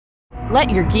Let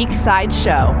your geek side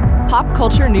show. Pop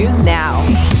culture news now.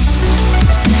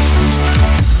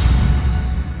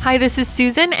 Hi, this is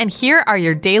Susan, and here are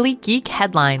your daily geek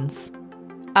headlines.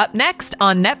 Up next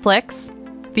on Netflix,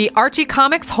 the Archie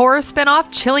Comics horror spinoff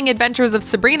Chilling Adventures of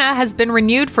Sabrina has been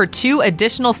renewed for 2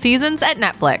 additional seasons at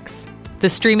Netflix. The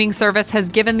streaming service has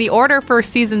given the order for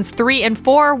seasons 3 and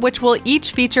 4, which will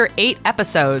each feature 8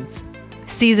 episodes.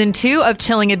 Season 2 of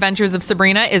Chilling Adventures of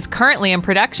Sabrina is currently in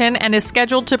production and is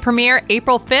scheduled to premiere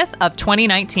April 5th of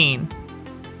 2019.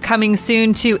 Coming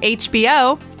soon to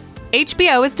HBO,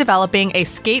 HBO is developing a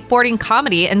skateboarding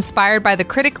comedy inspired by the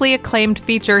critically acclaimed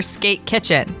feature Skate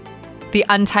Kitchen. The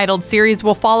untitled series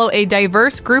will follow a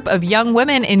diverse group of young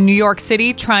women in New York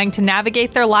City trying to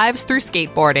navigate their lives through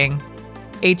skateboarding.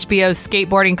 HBO's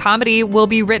skateboarding comedy will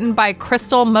be written by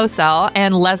Crystal Moselle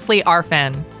and Leslie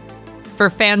Arfin. For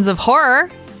fans of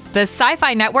horror, the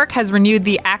Sci-Fi Network has renewed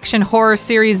the action horror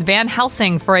series Van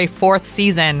Helsing for a 4th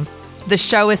season. The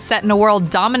show is set in a world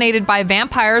dominated by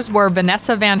vampires where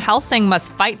Vanessa Van Helsing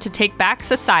must fight to take back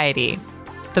society.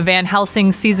 The Van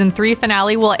Helsing Season 3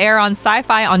 finale will air on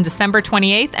Sci-Fi on December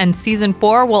 28th, and Season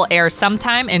 4 will air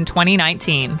sometime in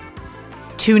 2019.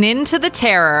 Tune in to The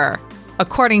Terror.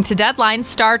 According to Deadline,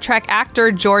 Star Trek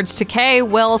actor George Takei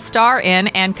will star in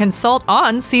and consult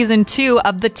on Season 2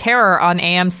 of The Terror on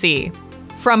AMC.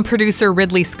 From producer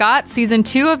Ridley Scott, Season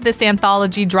 2 of this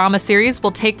anthology drama series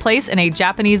will take place in a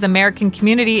Japanese-American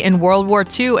community in World War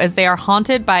II as they are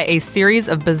haunted by a series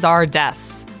of bizarre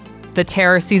deaths. The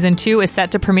Terror Season 2 is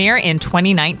set to premiere in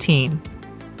 2019.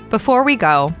 Before we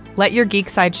go, Let Your Geek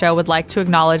Side Show would like to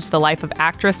acknowledge the life of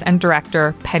actress and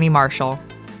director Penny Marshall.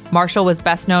 Marshall was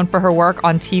best known for her work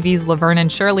on TV's Laverne and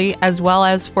Shirley, as well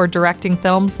as for directing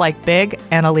films like Big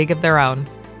and A League of Their Own.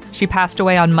 She passed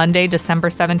away on Monday, December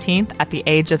 17th at the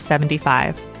age of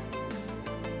 75.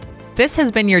 This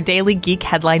has been your Daily Geek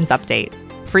Headlines Update.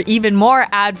 For even more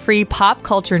ad-free pop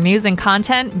culture news and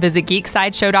content, visit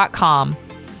GeekSideshow.com.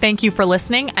 Thank you for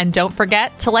listening, and don't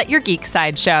forget to let your geek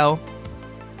side show.